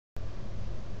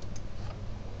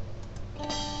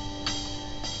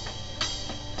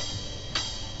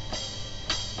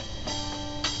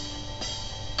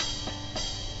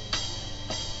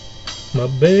My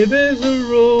baby's a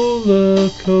roller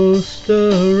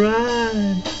coaster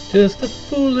ride, just a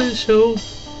foolish hope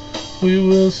we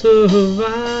will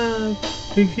survive.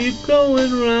 We keep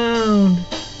going round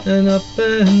and up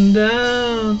and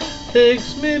down,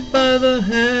 takes me by the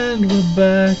hand, we're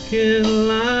back in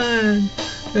line.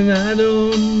 And I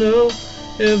don't know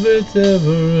if it's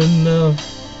ever enough,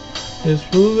 this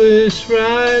foolish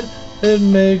ride that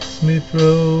makes me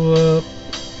throw up.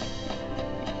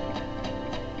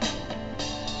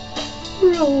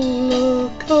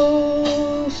 Roller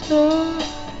coaster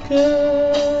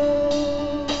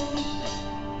girl,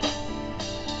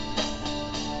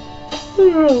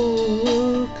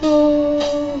 roller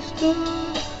coaster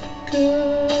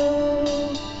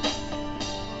girl.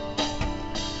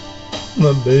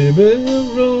 My baby, a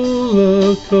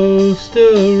roller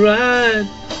coaster ride,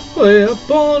 way up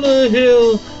on a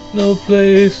hill, no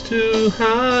place to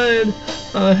hide.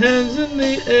 Our hands in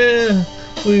the air,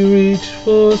 we reach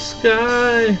for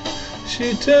sky.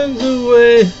 She turns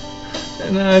away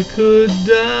and I could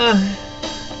die.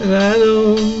 And I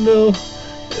don't know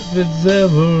if it's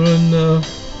ever enough,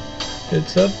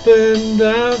 it's up and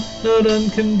down, not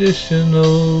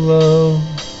unconditional love.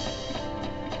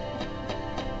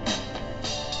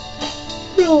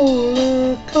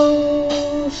 Roller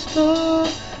coaster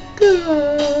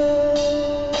girl,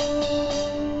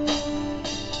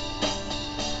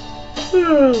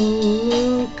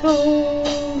 roller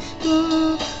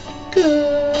coaster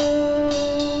girl.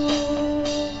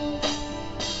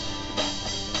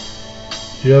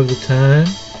 Do you have the time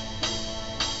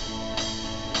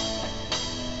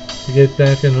to get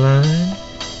back in line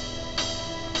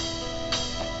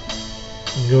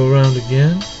and go around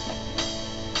again?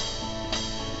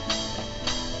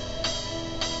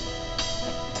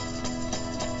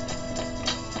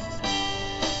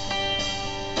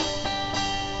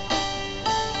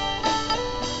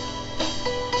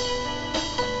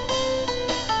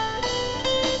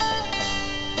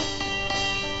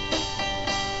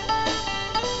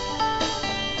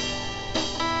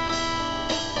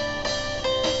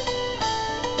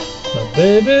 My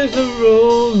baby's a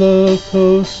roller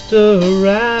coaster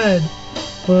ride,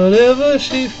 whatever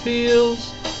she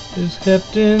feels is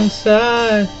kept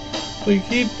inside. We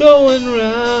keep going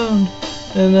round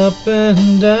and up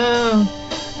and down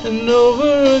and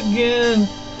over again,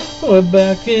 we're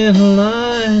back in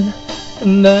line.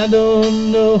 And I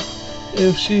don't know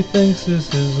if she thinks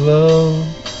this is love,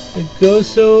 it goes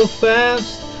so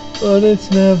fast but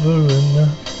it's never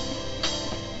enough.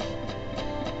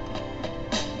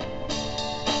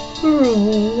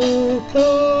 Roller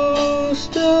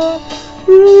coaster,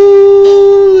 roller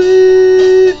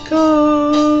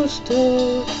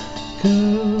coaster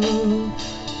girl,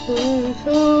 roller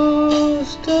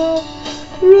coaster,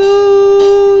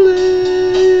 roller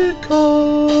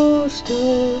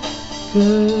coaster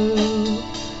girl,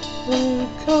 roller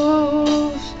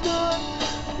coaster,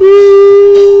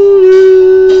 roller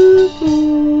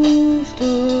coaster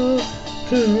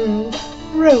girl,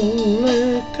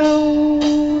 roller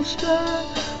coaster,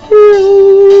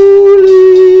 roller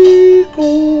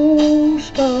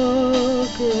coaster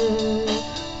girl,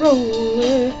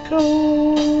 roller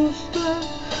coaster,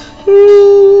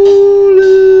 roller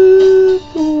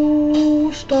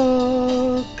coaster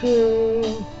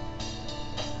girl.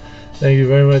 Thank you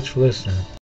very much for listening.